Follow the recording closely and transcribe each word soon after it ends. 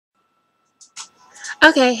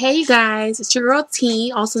Okay, hey you guys, it's your girl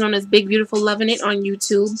T, also known as Big Beautiful Loving It on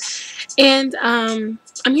YouTube, and I'm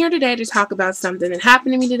here today to talk about something that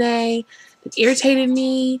happened to me today, that irritated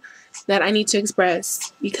me, that I need to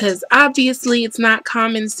express, because obviously it's not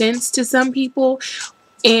common sense to some people,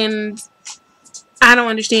 and I don't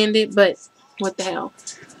understand it, but what the hell.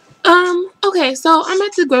 Okay, so I'm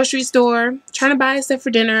at the grocery store, trying to buy stuff for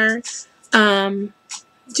dinner, um,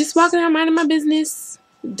 just walking around minding my business,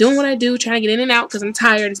 doing what I do, trying to get in and out because I'm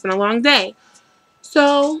tired. It's been a long day.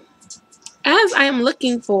 So, as I am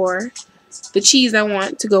looking for the cheese I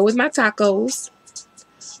want to go with my tacos,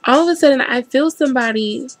 all of a sudden I feel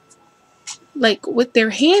somebody like with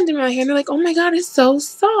their hand in my hair and they're like, oh my god, it's so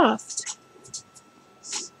soft.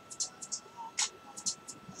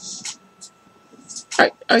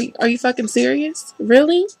 Are you fucking serious?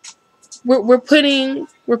 Really? We're putting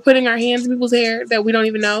our hands in people's hair that we don't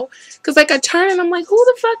even know? Because like I turn and I'm like, who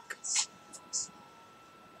the fuck?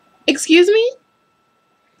 Excuse me?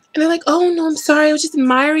 And they're like, oh no, I'm sorry, I was just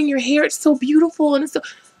admiring your hair. It's so beautiful and it's so...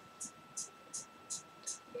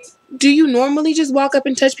 Do you normally just walk up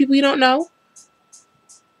and touch people you don't know?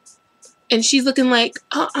 And she's looking like,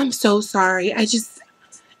 oh, I'm so sorry. It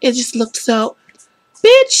just looked so...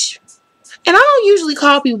 Bitch! And I don't usually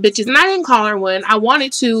call people bitches, and I didn't call her one. I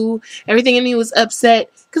wanted to. Everything in me was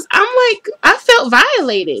upset. Because I'm like, I felt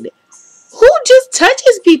violated. Who just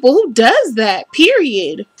touches people? Who does that?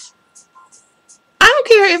 Period. I don't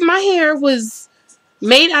care if my hair was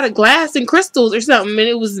made out of glass and crystals or something, and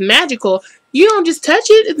it was magical. You don't just touch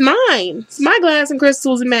it. It's mine. It's my glass and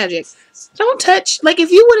crystals and magic. Don't touch. Like, if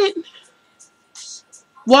you wouldn't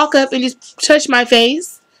walk up and just touch my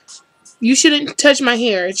face, you shouldn't touch my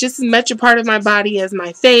hair. It's just as much a part of my body as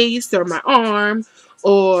my face or my arm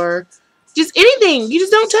or just anything. You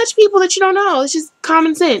just don't touch people that you don't know. It's just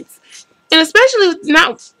common sense. And especially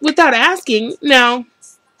not without asking. Now,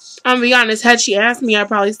 I'm gonna be honest, had she asked me, I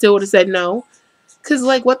probably still would have said no. Because,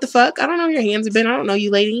 like, what the fuck? I don't know where your hands have been. I don't know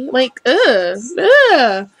you, lady. Like,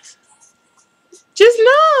 ugh. Just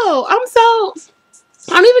no. I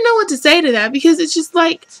don't even know what to say to that because it's just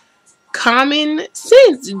like common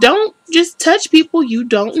sense. Don't just touch people you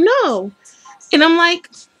don't know. And I'm like,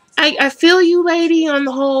 I feel you, lady, on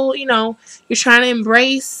the whole, you're trying to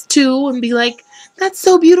embrace too and be like, that's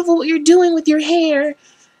so beautiful what you're doing with your hair.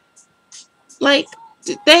 Like,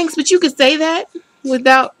 thanks, but you could say that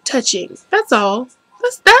without touching. That's all.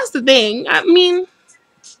 That's the thing. I mean,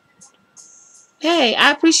 hey,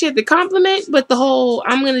 I appreciate the compliment, but the whole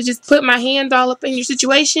I'm gonna just put my hand all up in your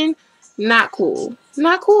situation, not cool.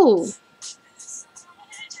 Not cool.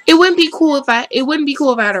 It wouldn't be cool if I had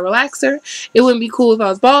a relaxer. It wouldn't be cool if I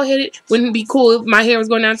was bald headed. It wouldn't be cool if my hair was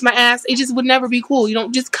going down to my ass. It just would never be cool. You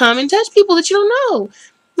don't just come and touch people that you don't know.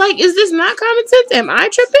 Like, is this not common sense? Am I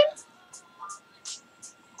tripping?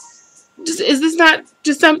 Is this not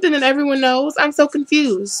just something that everyone knows? I'm so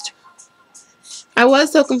confused. I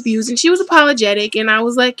was so confused, and she was apologetic, and I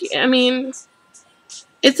was like, I mean,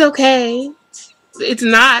 it's okay. It's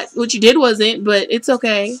not. What you did wasn't, but it's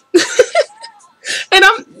okay. And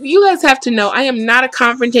you guys have to know, I am not a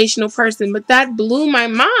confrontational person, but that blew my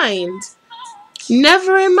mind.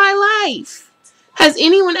 Never in my life has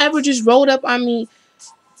anyone ever just rolled up on me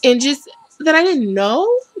and just, that I didn't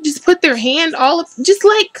know, just put their hand all up, just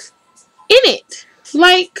like in it.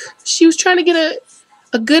 Like she was trying to get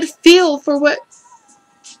a good feel for what,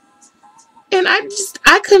 and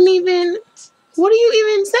I couldn't even, what do you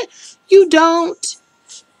even say? You don't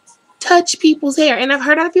touch people's hair. And I've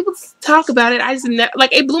heard other people talk about it. I just never,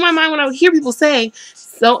 like, it blew my mind when I would hear people say,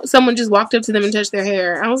 so someone just walked up to them and touched their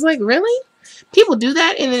hair. I was like, really? People do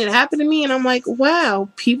that? And then it happened to me, and I'm like, wow,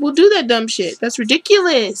 people do that dumb shit. That's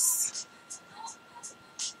ridiculous.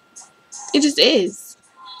 It just is.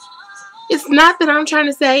 It's not that I'm trying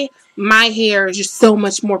to say my hair is just so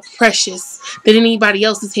much more precious than anybody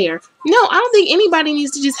else's hair. No, I don't think anybody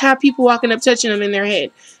needs to just have people walking up touching them in their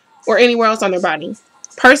head or anywhere else on their body.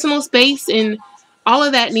 Personal space and all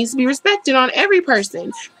of that needs to be respected on every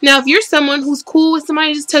person. Now, if you're someone who's cool with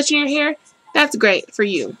somebody just touching your hair, that's great for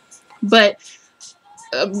you. But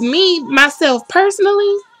myself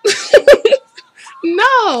personally,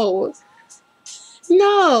 no.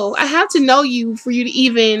 I have to know you for you to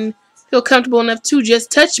even feel comfortable enough to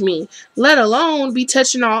just touch me, let alone be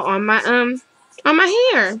touching all on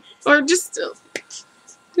my hair or just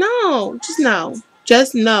no.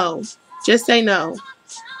 Just no. Just say no.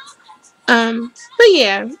 But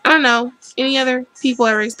yeah, I don't know. Any other people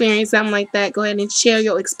ever experienced something like that? Go ahead and share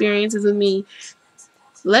your experiences with me.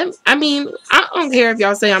 I don't care if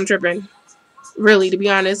y'all say I'm tripping. Really, to be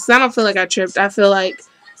honest. I don't feel like I tripped. I feel like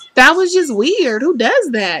that was just weird. Who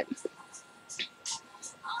does that?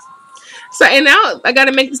 So, and now I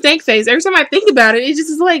gotta make the stank face. Every time I think about it, it just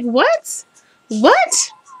is like, what?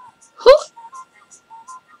 What? Who?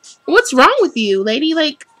 What's wrong with you, lady?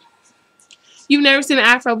 Like, you've never seen an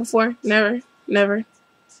afro before? Never. Never.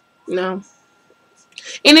 No.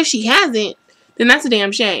 And if she hasn't, then that's a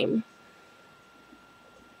damn shame.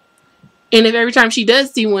 And if every time she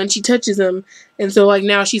does see one, she touches them, and so like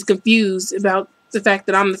now she's confused about the fact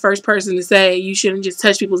that I'm the first person to say you shouldn't just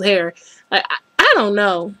touch people's hair. Like, I don't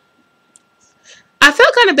know. I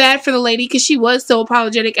felt kind of bad for the lady because she was so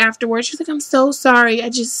apologetic afterwards. She was like, I'm so sorry.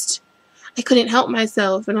 I couldn't help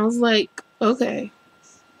myself. And I was like, okay.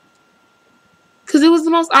 Because it was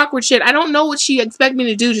the most awkward shit. I don't know what she expected me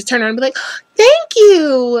to do. Just turn around and be like, thank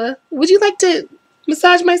you. Would you like to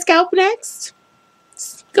massage my scalp next?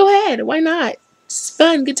 Go ahead. Why not? It's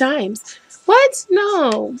fun. Good times. What?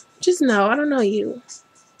 No. Just no. I don't know you.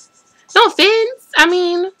 No offense. I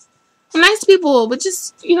mean, I'm nice to people, but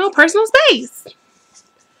just, personal space.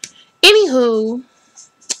 Anywho,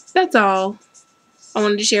 that's all I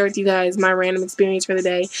wanted to share with you guys, my random experience for the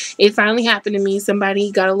day. It finally happened to me.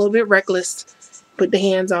 Somebody got a little bit reckless. Put the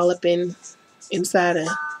hands all up inside of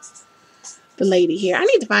the lady here. I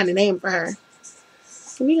need to find a name for her.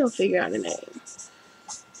 We gonna figure out a name.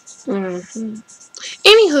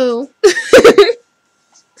 Anywho,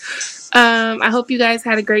 I hope you guys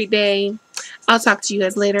had a great day. I'll talk to you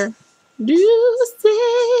guys later.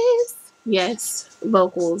 Deuces. Yes,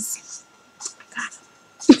 vocals.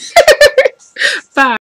 Bye.